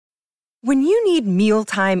When you need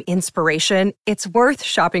mealtime inspiration, it's worth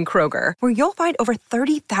shopping Kroger, where you'll find over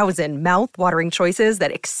 30,000 mouth-watering choices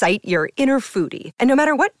that excite your inner foodie. And no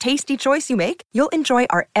matter what tasty choice you make, you'll enjoy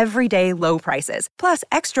our everyday low prices, plus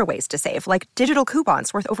extra ways to save, like digital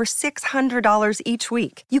coupons worth over $600 each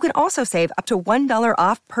week. You can also save up to $1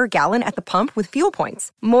 off per gallon at the pump with fuel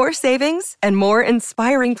points. More savings and more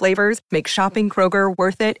inspiring flavors make shopping Kroger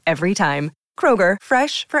worth it every time. Kroger,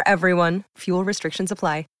 fresh for everyone. Fuel restrictions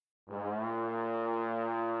apply.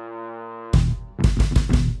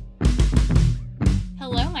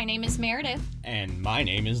 Hello, my name is Meredith. And my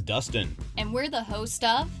name is Dustin. And we're the host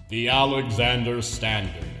of The Alexander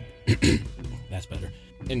Standard. That's better.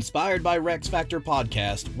 Inspired by Rex Factor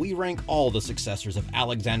Podcast, we rank all the successors of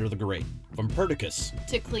Alexander the Great, from Perdiccas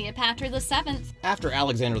to Cleopatra the 7th. After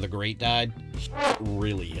Alexander the Great died,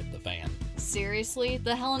 really hit the fan. Seriously,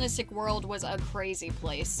 the Hellenistic world was a crazy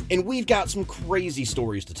place. And we've got some crazy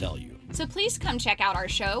stories to tell you. So please come check out our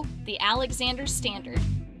show, The Alexander Standard.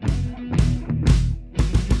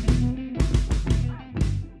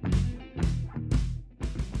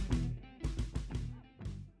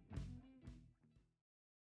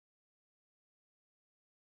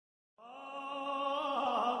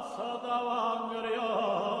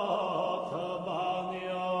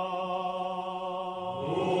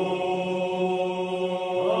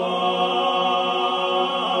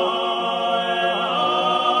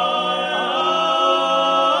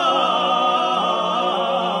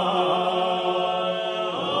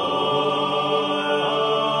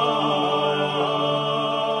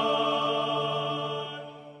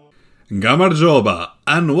 Gamarjoba,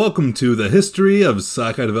 and welcome to the history of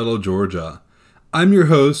Sakartvelo, Georgia. I'm your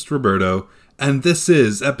host, Roberto, and this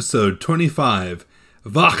is episode 25,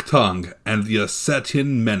 Vakhtang and the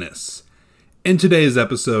Ossetian Menace. In today's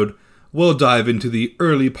episode, we'll dive into the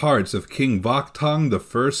early parts of King Vakhtang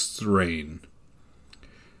I's reign.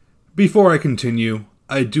 Before I continue,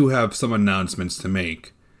 I do have some announcements to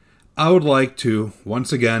make. I would like to,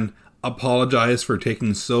 once again, apologize for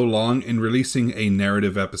taking so long in releasing a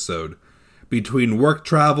narrative episode. Between work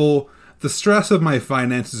travel, the stress of my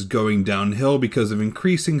finances going downhill because of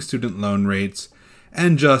increasing student loan rates,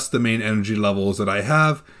 and just the main energy levels that I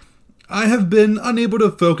have been unable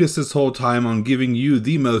to focus this whole time on giving you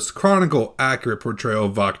the most chronicle-accurate portrayal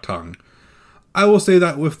of Vakhtang. I will say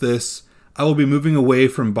that with this, I will be moving away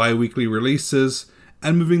from bi-weekly releases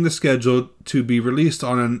and moving the schedule to be released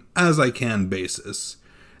on an as-I-can basis.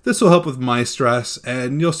 This will help with my stress,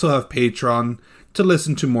 and you'll still have Patreon to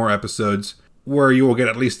listen to more episodes, where you will get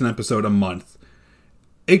at least an episode a month.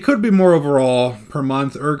 It could be more overall per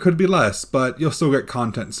month, or it could be less, but you'll still get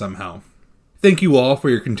content somehow. Thank you all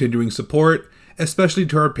for your continuing support, especially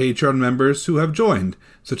to our Patreon members who have joined,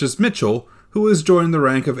 such as Mitchell, who has joined the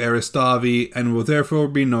rank of Aristavi and will therefore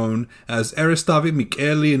be known as Aristavi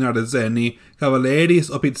Micheli Narazeni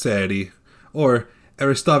Cavaleris Opizzeri, or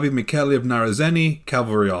Aristavi Micheli of Narazeni,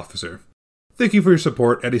 Cavalry Officer. Thank you for your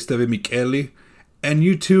support, Aristavi Micheli, and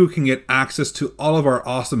you too can get access to all of our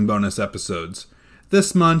awesome bonus episodes.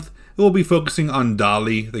 This month, it will be focusing on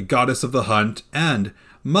Dali, the goddess of the hunt, and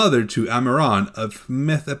mother to Amaran of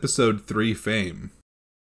Myth Episode 3 fame.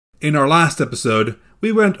 In our last episode,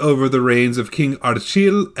 we went over the reigns of King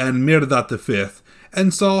Archil and Mirdat V,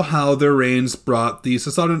 and saw how their reigns brought the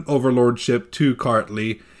Sassanid overlordship to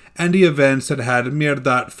Kartli, and the events that had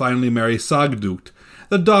Mirdat finally marry Sagdukt,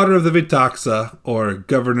 the daughter of the Vitaxa, or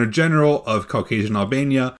Governor-General of Caucasian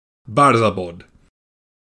Albania, Barzabod.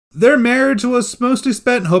 Their marriage was mostly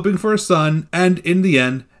spent hoping for a son, and in the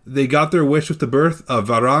end, they got their wish with the birth of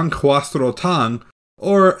Varang Khwasrotang,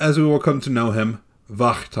 or as we will come to know him,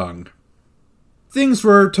 Vakhtang. Things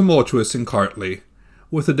were tumultuous in Kartli.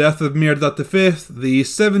 With the death of Mirdat V, the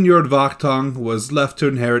 7-year-old Vakhtang was left to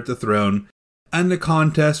inherit the throne, and the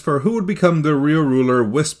contest for who would become the real ruler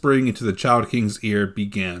whispering into the Child King's ear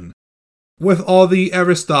began. With all the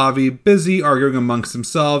Aristavi busy arguing amongst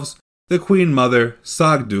themselves, the Queen Mother,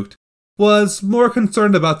 Sagdukt, was more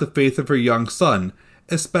concerned about the faith of her young son,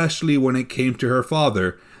 especially when it came to her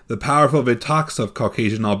father, the powerful Vitaxa of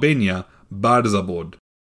Caucasian Albania, Barzabod.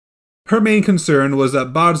 Her main concern was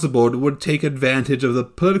that Barzabod would take advantage of the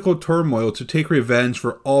political turmoil to take revenge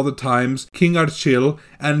for all the times King Archil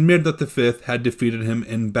and Mirdat V had defeated him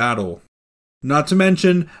in battle. Not to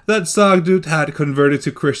mention that Sagdukt had converted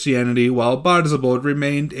to Christianity while Barzabod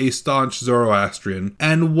remained a staunch Zoroastrian,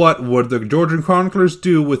 and what would the Georgian chroniclers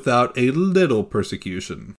do without a little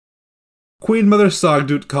persecution? Queen Mother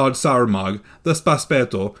Sagdukt called Saurmag, the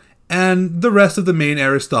Spaspeto, and the rest of the main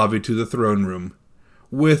Aristavi to the throne room.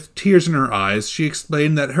 With tears in her eyes, she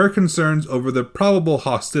explained that her concerns over the probable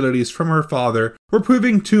hostilities from her father were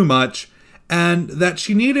proving too much, and that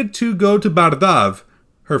she needed to go to Bardav,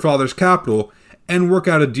 her father's capital, and work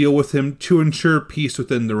out a deal with him to ensure peace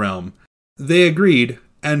within the realm. They agreed,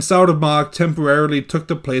 and Saurmag temporarily took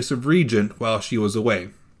the place of regent while she was away.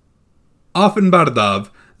 Off in Bardav,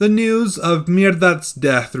 the news of Mirdat's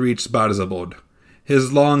death reached Barzabod.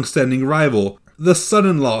 His long-standing rival, the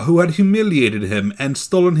son-in-law who had humiliated him and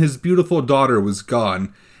stolen his beautiful daughter, was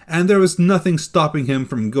gone, and there was nothing stopping him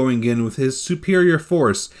from going in with his superior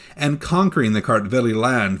force and conquering the Kartveli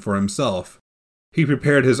land for himself. He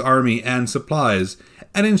prepared his army and supplies,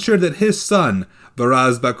 and ensured that his son,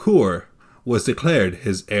 Varaz Bakur, was declared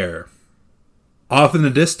his heir. Off in the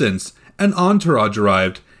distance, an entourage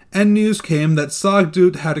arrived, and news came that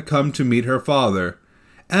Sogdut had come to meet her father,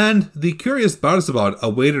 and the curious Barzabad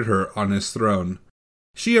awaited her on his throne.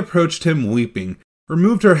 She approached him weeping,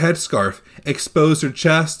 removed her headscarf, exposed her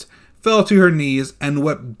chest, fell to her knees, and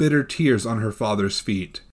wept bitter tears on her father's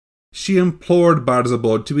feet. She implored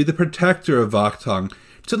Barzabod to be the protector of Vakhtang,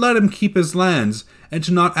 to let him keep his lands, and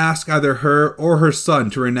to not ask either her or her son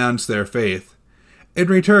to renounce their faith. In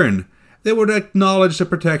return, they would acknowledge the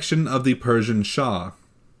protection of the Persian Shah.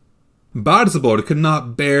 Barzabod could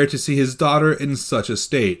not bear to see his daughter in such a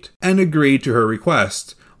state, and agreed to her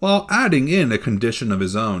request, while adding in a condition of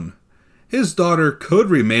his own. His daughter could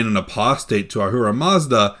remain an apostate to Ahura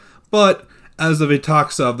Mazda, but, as the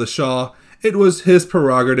Vakhtang of the Shah, it was his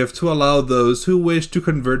prerogative to allow those who wished to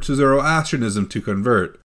convert to Zoroastrianism to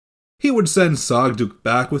convert. He would send Sogduk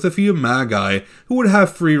back with a few Magi who would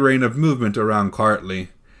have free reign of movement around Kartli.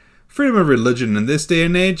 Freedom of religion in this day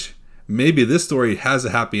and age? Maybe this story has a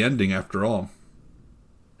happy ending after all.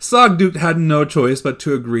 Sogdut had no choice but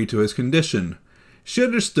to agree to his condition. She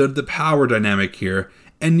understood the power dynamic here,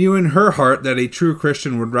 and knew in her heart that a true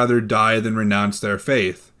Christian would rather die than renounce their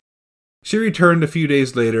faith. She returned a few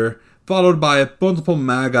days later, followed by multiple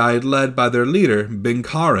Magi led by their leader,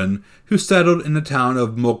 Binkaran, who settled in the town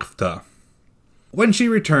of Mokhta. When she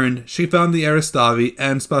returned, she found the Aristavi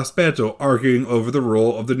and Spaspeto arguing over the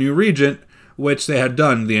role of the new regent, which they had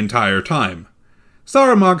done the entire time.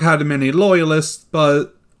 Saurmag had many loyalists,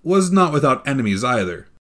 but was not without enemies either.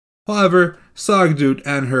 However, Sogdut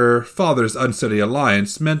and her father's unsteady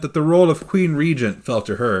alliance meant that the role of Queen Regent fell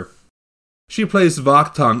to her. She placed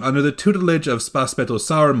Vakhtang under the tutelage of Spaspeto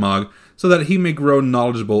Saurmag so that he may grow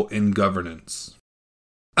knowledgeable in governance.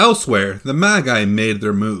 Elsewhere, the Magi made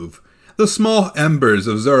their move. The small embers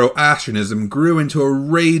of Zoroastrianism grew into a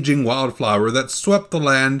raging wildflower that swept the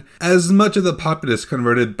land as much of the populace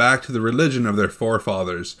converted back to the religion of their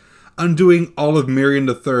forefathers, undoing all of Miriam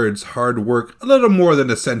III's hard work a little more than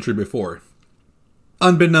a century before.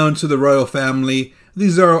 Unbeknown to the royal family, the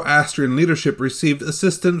Zoroastrian leadership received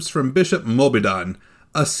assistance from Bishop Mobidan,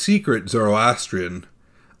 a secret Zoroastrian.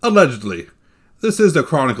 Allegedly. This is the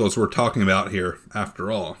chronicles we're talking about here,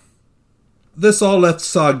 after all. This all left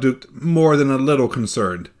Sogdut more than a little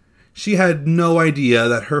concerned. She had no idea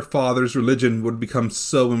that her father's religion would become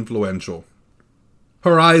so influential.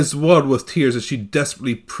 Her eyes welled with tears as she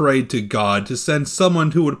desperately prayed to God to send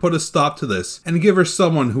someone who would put a stop to this and give her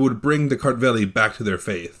someone who would bring the Kartveli back to their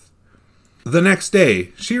faith. The next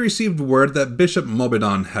day, she received word that Bishop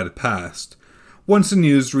Mobidan had passed. Once the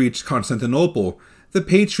news reached Constantinople, the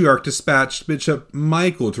Patriarch dispatched Bishop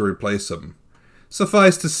Michael to replace him.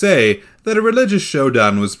 Suffice to say that a religious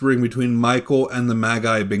showdown was brewing between Michael and the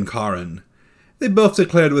Magi Binkaran. They both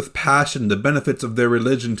declared with passion the benefits of their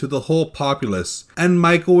religion to the whole populace, and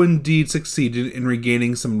Michael indeed succeeded in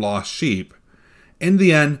regaining some lost sheep. In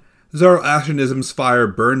the end, Zoroastrianism's fire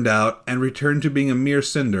burned out and returned to being a mere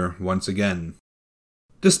cinder once again.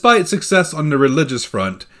 Despite success on the religious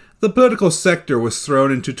front, the political sector was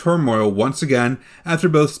thrown into turmoil once again after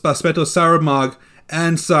both Spaspeto Saurmag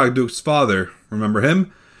and Sogduk's father, remember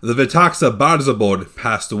him? The Vakhtang Barzabod,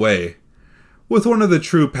 passed away. With one of the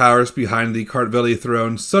true powers behind the Kartveli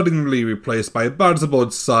throne suddenly replaced by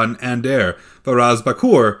Barzabod's son and heir, Varaz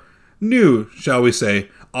Bakur, new, shall we say,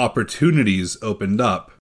 opportunities opened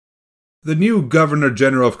up. The new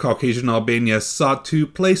Governor-General of Caucasian Albania sought to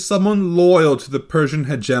place someone loyal to the Persian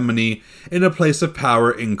hegemony in a place of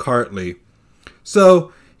power in Kartli.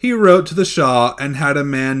 So, he wrote to the Shah and had a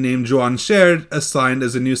man named Joan Sherd assigned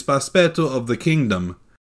as a new Spaspeto of the kingdom.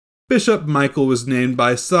 Bishop Michael was named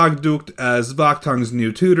by Sogduk as Vakhtang's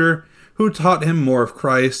new tutor, who taught him more of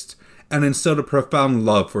Christ and instilled a profound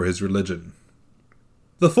love for his religion.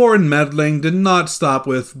 The foreign meddling did not stop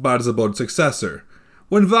with Barzabod's successor.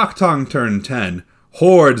 When Vakhtang turned 10,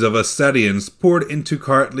 hordes of Ossetians poured into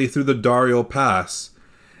Kartli through the Dario Pass.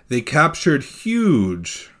 They captured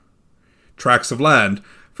huge tracts of land,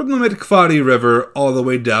 from the Mitkfari River all the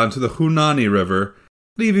way down to the Hunani River,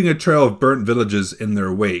 leaving a trail of burnt villages in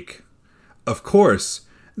their wake. Of course,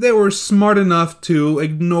 they were smart enough to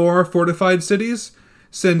ignore fortified cities,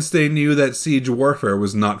 since they knew that siege warfare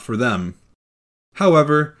was not for them.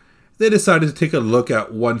 However, they decided to take a look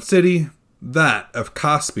at one city, that of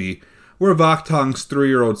Caspi, where Vakhtang's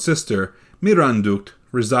 3-year-old sister, Mirandukt,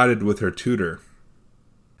 resided with her tutor.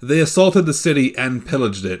 They assaulted the city and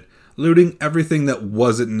pillaged it, looting everything that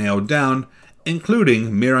wasn't nailed down,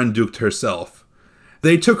 including Mirandukt herself.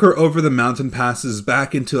 They took her over the mountain passes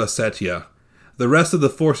back into Ossetia. The rest of the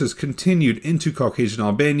forces continued into Caucasian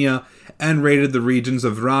Albania and raided the regions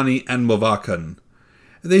of Rani and Movakan.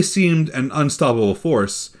 They seemed an unstoppable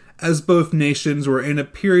force, as both nations were in a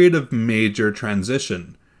period of major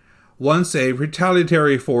transition. Once a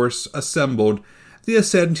retaliatory force assembled, the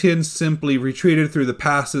Ossetians simply retreated through the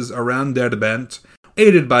passes around Derbent,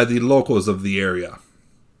 aided by the locals of the area.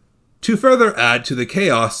 To further add to the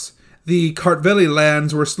chaos, the Kartveli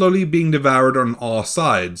lands were slowly being devoured on all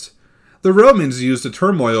sides. The Romans used the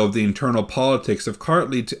turmoil of the internal politics of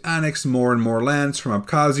Kartli to annex more and more lands from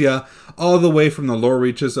Abkhazia, all the way from the lower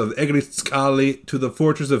reaches of Egritskali to the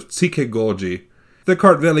fortress of Tsikegolji. The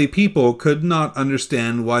Kartveli people could not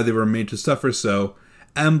understand why they were made to suffer so,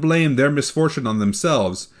 and blamed their misfortune on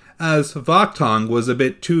themselves, as Vakhtang was a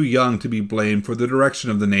bit too young to be blamed for the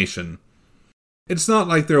direction of the nation. It's not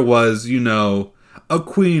like there was, a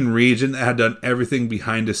queen regent that had done everything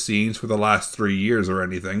behind the scenes for the last 3 years or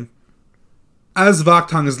anything. As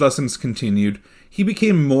Vakhtang's lessons continued, he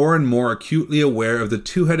became more and more acutely aware of the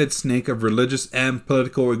two-headed snake of religious and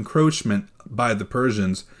political encroachment by the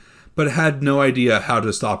Persians, but had no idea how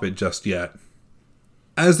to stop it just yet.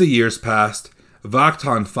 As the years passed,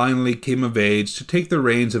 Vakhtang finally came of age to take the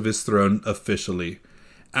reins of his throne officially.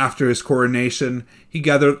 After his coronation, he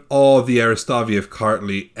gathered all the Aristavi of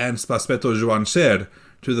Kartli and Spaspeto Juansher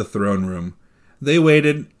to the throne room. They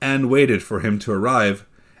waited and waited for him to arrive,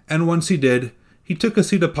 and once he did, he took a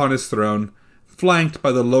seat upon his throne, flanked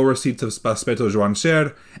by the lower seats of Spaspeto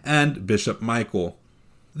Juansher and Bishop Michael.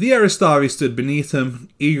 The Aristavi stood beneath him,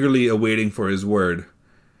 eagerly awaiting for his word.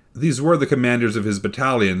 These were the commanders of his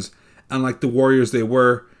battalions, and like the warriors they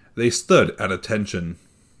were, they stood at attention.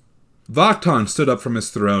 Vakhtang stood up from his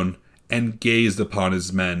throne and gazed upon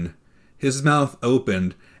his men. His mouth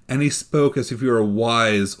opened, and he spoke as if he were a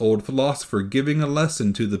wise old philosopher giving a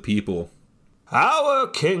lesson to the people. Our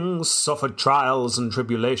kings suffered trials and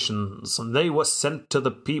tribulations, and they were sent to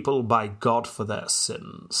the people by God for their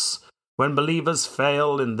sins. When believers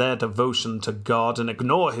fail in their devotion to God and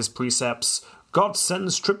ignore his precepts, God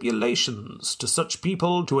sends tribulations to such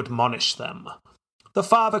people to admonish them. The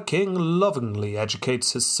Father King lovingly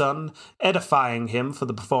educates his son, edifying him for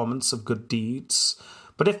the performance of good deeds.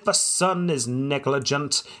 But if the son is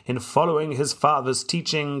negligent in following his father's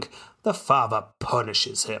teaching, the father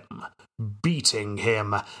punishes him, beating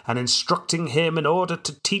him and instructing him in order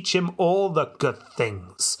to teach him all the good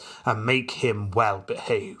things and make him well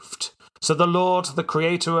behaved. So the Lord, the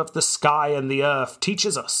creator of the sky and the earth,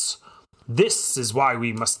 teaches us. This is why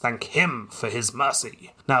we must thank him for his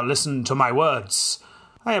mercy. Now listen to my words.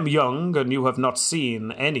 I am young, and you have not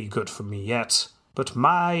seen any good from me yet, but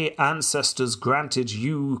my ancestors granted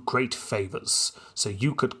you great favors, so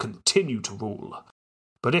you could continue to rule.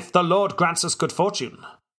 But if the Lord grants us good fortune,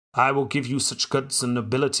 I will give you such goods and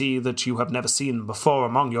nobility that you have never seen before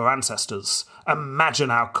among your ancestors.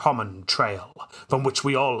 Imagine our common trail, from which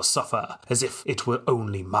we all suffer as if it were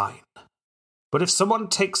only mine. But if someone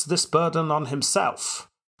takes this burden on himself,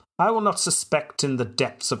 I will not suspect in the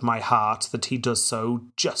depths of my heart that he does so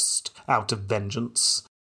just out of vengeance.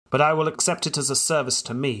 But I will accept it as a service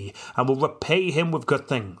to me, and will repay him with good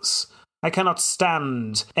things. I cannot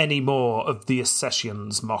stand any more of the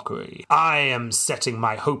Ossetians' mockery. I am setting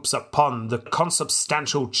my hopes upon the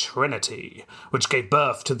consubstantial Trinity, which gave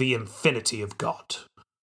birth to the infinity of God.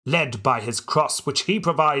 Led by his cross, which he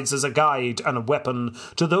provides as a guide and a weapon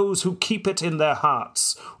to those who keep it in their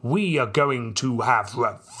hearts, we are going to have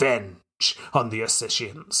revenge on the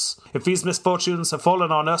Ossetians. If these misfortunes have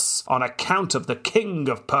fallen on us on account of the king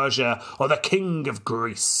of Persia or the king of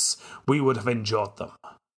Greece, we would have endured them.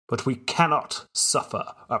 But we cannot suffer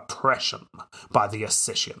oppression by the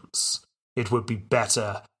Ossetians. It would be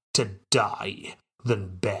better to die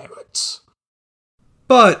than bear it.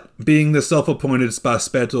 But, being the self-appointed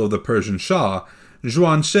Spaspeto of the Persian Shah,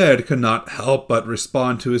 Juansher could not help but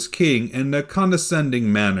respond to his king in a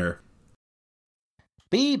condescending manner.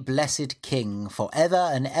 Be blessed, King, for ever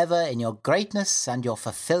and ever in your greatness and your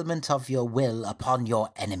fulfillment of your will upon your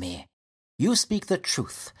enemy. You speak the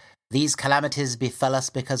truth. These calamities befell us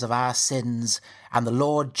because of our sins, and the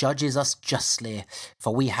Lord judges us justly,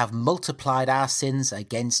 for we have multiplied our sins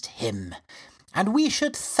against him. And we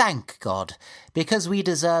should thank God, because we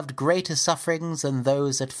deserved greater sufferings than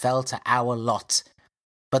those that fell to our lot.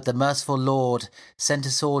 But the merciful Lord sent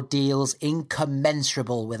us ordeals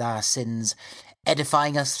incommensurable with our sins,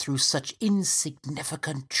 edifying us through such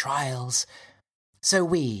insignificant trials. So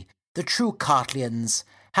we, the true Cartlians,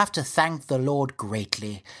 have to thank the Lord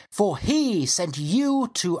greatly, for he sent you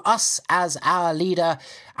to us as our leader,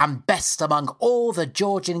 and best among all the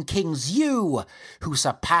Georgian kings, you, who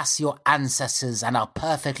surpass your ancestors and are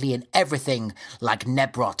perfectly in everything like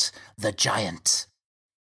Nebrot the giant.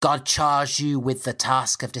 God charged you with the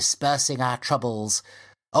task of dispersing our troubles,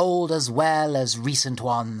 old as well as recent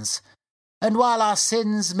ones. And while our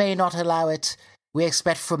sins may not allow it, we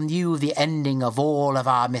expect from you the ending of all of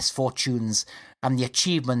our misfortunes and the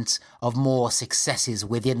achievement of more successes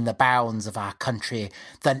within the bounds of our country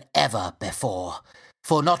than ever before,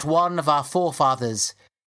 for not one of our forefathers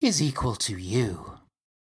is equal to you.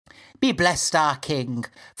 Be blessed, our king,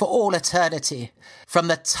 for all eternity. From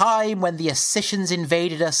the time when the Ossetians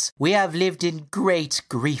invaded us, we have lived in great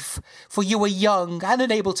grief, for you were young and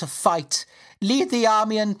unable to fight. Lead the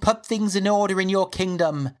army and put things in order in your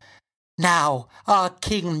kingdom. Now, our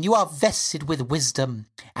king, you are vested with wisdom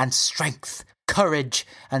and strength, courage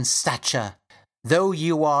and stature, though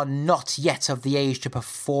you are not yet of the age to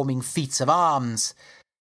performing feats of arms.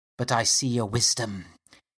 But I see your wisdom,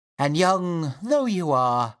 and young though you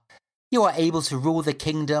are able to rule the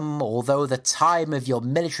kingdom, although the time of your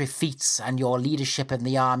military feats and your leadership in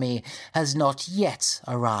the army has not yet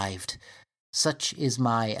arrived. Such is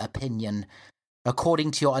my opinion.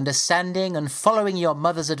 According to your understanding and following your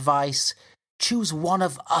mother's advice, choose one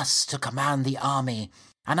of us to command the army,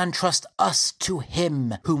 and entrust us to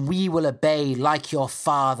him, whom we will obey like your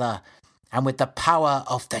father, and with the power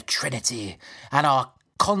of the Trinity and our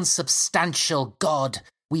consubstantial God,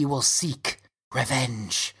 we will seek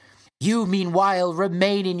revenge. You, meanwhile,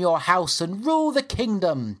 remain in your house and rule the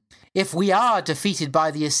kingdom. If we are defeated by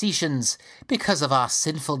the Ossetians because of our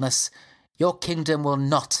sinfulness, your kingdom will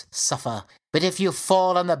not suffer. But if you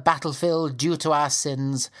fall on the battlefield due to our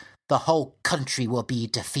sins, the whole country will be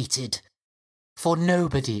defeated. For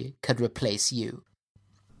nobody can replace you.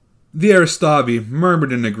 The Aristavi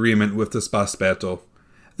murmured in agreement with the Spaspeto.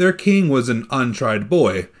 Their king was an untried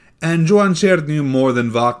boy, and Joanshir knew more than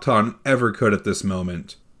Vakhtang ever could at this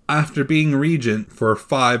moment. After being regent for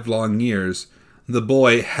 5 long years, the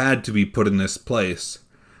boy had to be put in this place.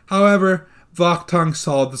 However, Vakhtang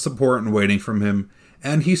saw the support waiting from him,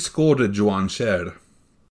 and he scolded Joanshir.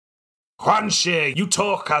 Juanshir, you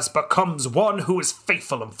talk as becomes one who is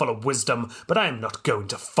faithful and full of wisdom, but I am not going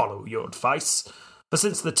to follow your advice. For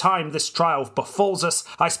since the time this trial befalls us,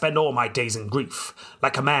 I spend all my days in grief,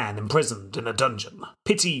 like a man imprisoned in a dungeon.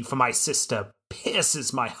 Pity for my sister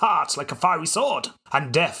pierces my heart like a fiery sword,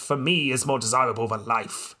 and death for me is more desirable than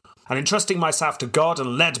life. And entrusting myself to God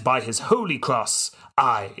and led by his holy cross,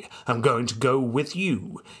 I am going to go with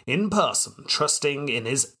you, in person, trusting in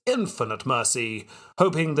his infinite mercy,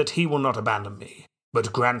 hoping that he will not abandon me,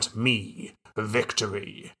 but grant me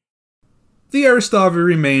victory. The Aristavi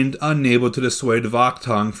remained unable to dissuade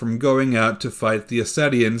Vakhtang from going out to fight the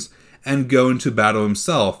Ossetians and go into battle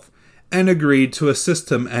himself, and agreed to assist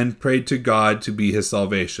him and prayed to God to be his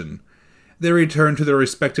salvation. They returned to their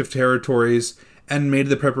respective territories and made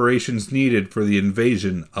the preparations needed for the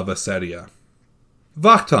invasion of Ossetia.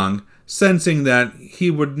 Vakhtang, sensing that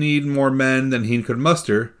he would need more men than he could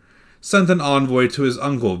muster, sent an envoy to his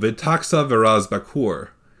uncle Vitaxa Varazbakur.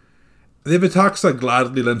 The Vitaxa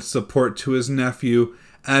gladly lent support to his nephew,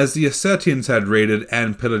 as the Ossetians had raided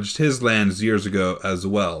and pillaged his lands years ago as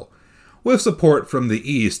well. With support from the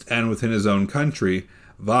east and within his own country,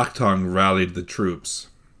 Vakhtang rallied the troops.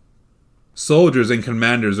 Soldiers and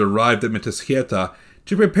commanders arrived at Menace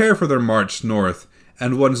to prepare for their march north,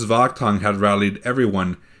 and once Vakhtang had rallied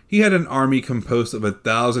everyone, he had an army composed of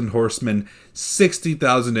 1,000 horsemen,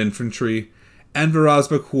 60,000 infantry, and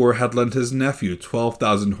Varazbakur had lent his nephew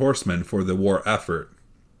 12,000 horsemen for the war effort.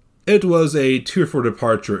 It was a tearful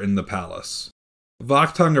departure in the palace.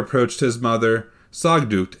 Vakhtang approached his mother,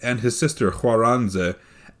 Sagdukt, and his sister Khwaranze,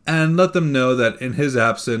 and let them know that in his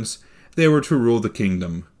absence they were to rule the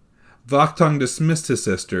kingdom. Vakhtang dismissed his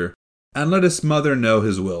sister, and let his mother know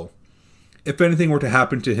his will. If anything were to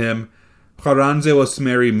happen to him, Khwaranze was to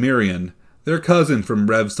marry Mirian, their cousin from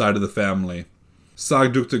Rev's side of the family.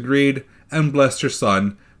 Sagdukt agreed, and blessed her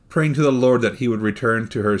son, praying to the Lord that he would return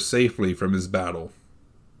to her safely from his battle.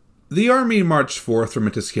 The army marched forth from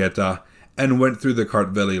Menace and went through the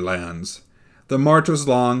Kartveli lands. The march was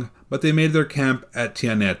long, but they made their camp at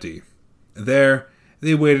Tianeti. There,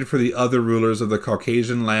 they waited for the other rulers of the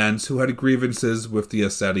Caucasian lands who had grievances with the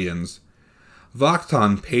Ossetians.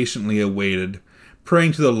 Vakhtang patiently awaited,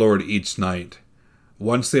 praying to the Lord each night.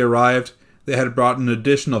 Once they arrived, they had brought an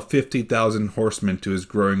additional 50,000 horsemen to his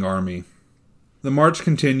growing army. The march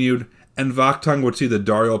continued, and Vakhtang would see the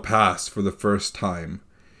Dario Pass for the first time.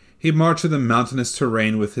 He marched through the mountainous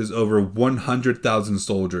terrain with his over 100,000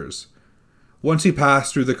 soldiers. Once he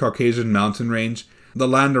passed through the Caucasian mountain range, the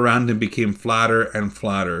land around him became flatter and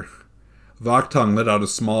flatter. Vakhtang let out a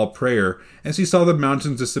small prayer as he saw the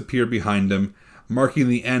mountains disappear behind him, marking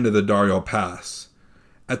the end of the Dario Pass.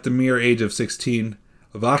 At the mere age of 16,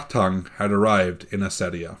 Vakhtang had arrived in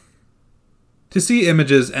Ossetia. To see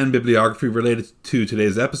images and bibliography related to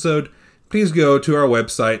today's episode, please go to our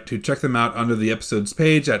website to check them out under the episodes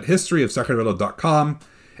page at historyofsacredvelo.com.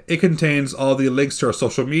 It contains all the links to our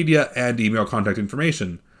social media and email contact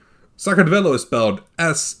information. Sacredvelo is spelled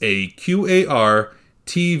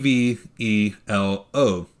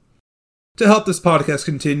SAQARTVELO. To help this podcast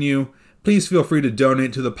continue, please feel free to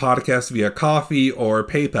donate to the podcast via Ko-fi or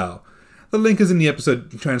PayPal. The link is in the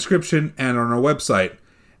episode transcription and on our website.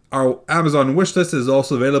 Our Amazon wishlist is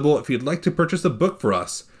also available if you'd like to purchase a book for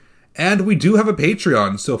us. And we do have a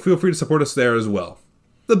Patreon, so feel free to support us there as well.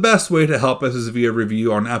 The best way to help us is via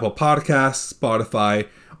review on Apple Podcasts, Spotify,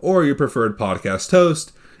 or your preferred podcast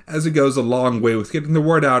host, as it goes a long way with getting the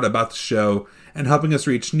word out about the show and helping us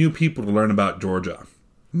reach new people to learn about Georgia.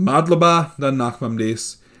 Madloba da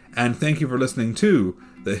Nachmamdis, and thank you for listening to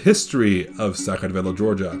The History of Sacredvelo,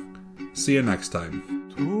 Georgia. See you next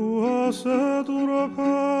time.